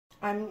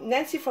I'm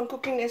Nancy from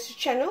Cooking Nancy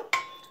channel.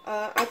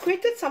 I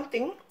created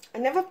something. I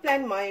never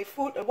planned my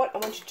food or what I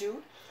want to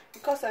do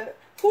because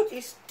food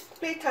is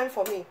playtime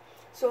for me.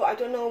 So I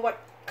don't know what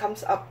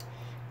comes up.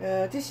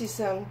 This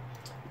is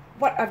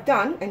what I've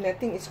done, and I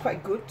think it's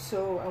quite good.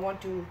 So I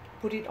want to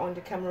put it on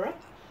the camera.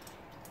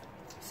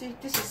 See,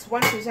 this is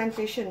one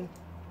presentation.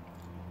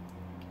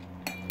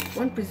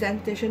 One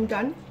presentation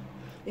done.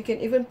 You can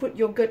even put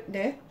yogurt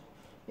there,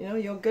 you know,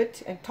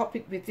 yogurt, and top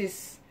it with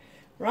this,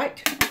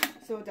 right?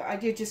 So the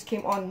idea just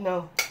came on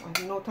now. I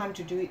have no time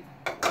to do it.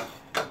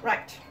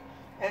 Right,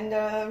 and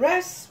the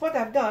rest, what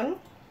I've done,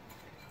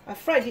 I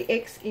fried the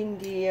eggs in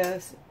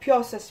the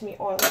pure sesame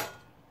oil,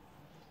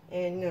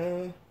 and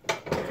you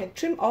can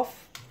trim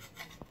off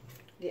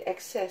the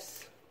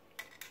excess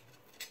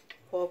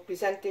for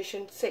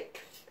presentation's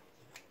sake.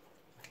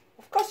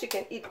 Of course, you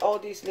can eat all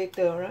this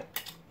later, right?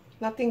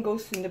 Nothing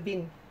goes in the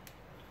bin.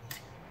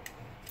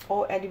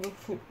 All edible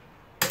food.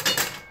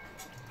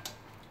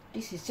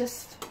 This is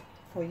just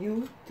for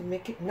you to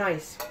make it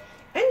nice,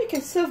 and you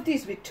can serve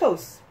this with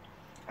toast.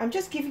 I'm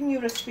just giving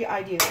you recipe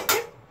ideas,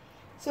 okay?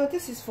 So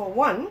this is for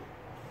one,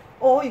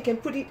 or you can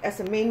put it as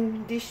a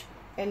main dish,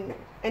 and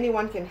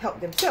anyone can help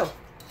themselves.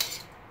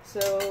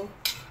 So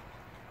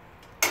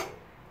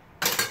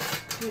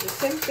do the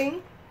same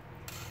thing,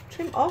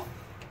 trim off,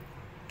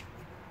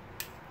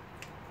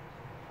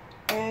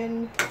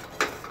 and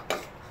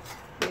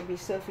maybe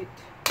serve it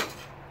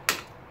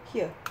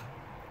here.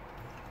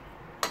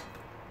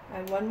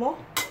 And one more.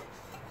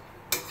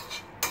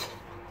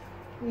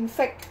 In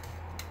fact,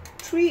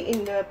 3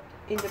 in the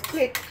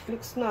plate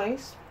looks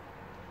nice.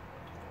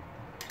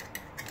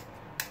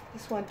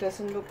 This one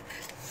doesn't look.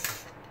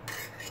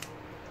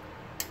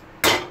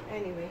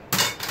 Anyway,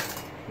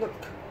 look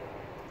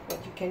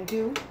what you can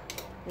do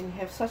when you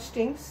have such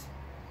things.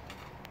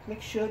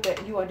 Make sure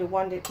that you are the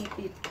one that eat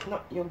it,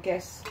 not your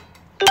guests.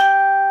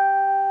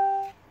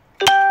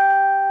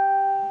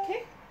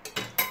 Okay,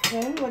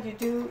 then what you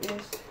do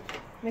is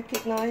make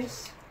it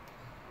nice.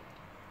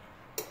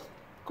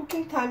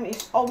 Cooking time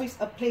is always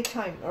a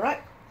playtime,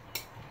 alright?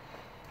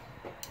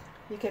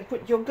 You can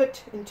put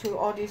yogurt into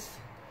all this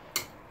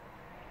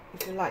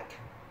if you like.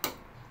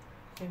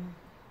 And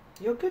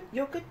yogurt,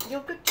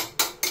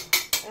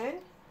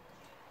 and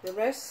the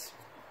rest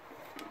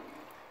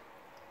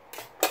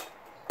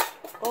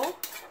all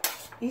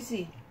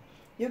easy.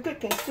 Yogurt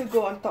can still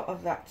go on top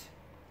of that.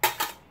 I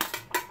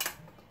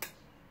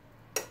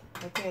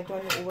think I don't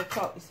want to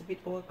overcrowd, it's a bit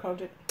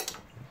overcrowded.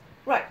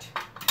 Right,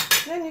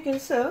 then you can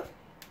serve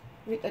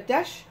with a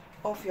dash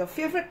of your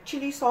favorite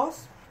chili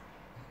sauce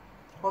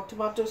or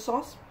tomato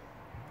sauce,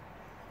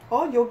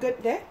 or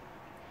yogurt there,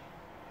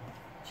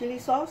 chili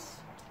sauce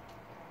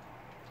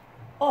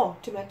or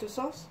tomato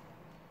sauce.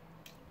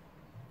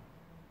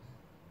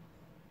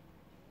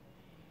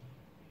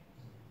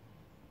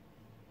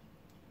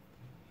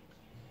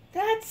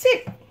 That's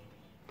it.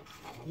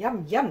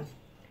 Yum yum.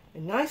 A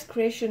nice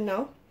creation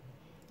now,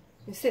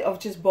 instead of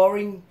just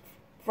boring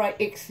fried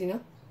eggs, you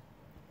know.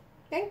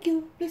 Thank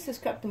you. Please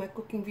subscribe to my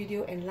cooking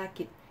video and like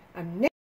it. I'm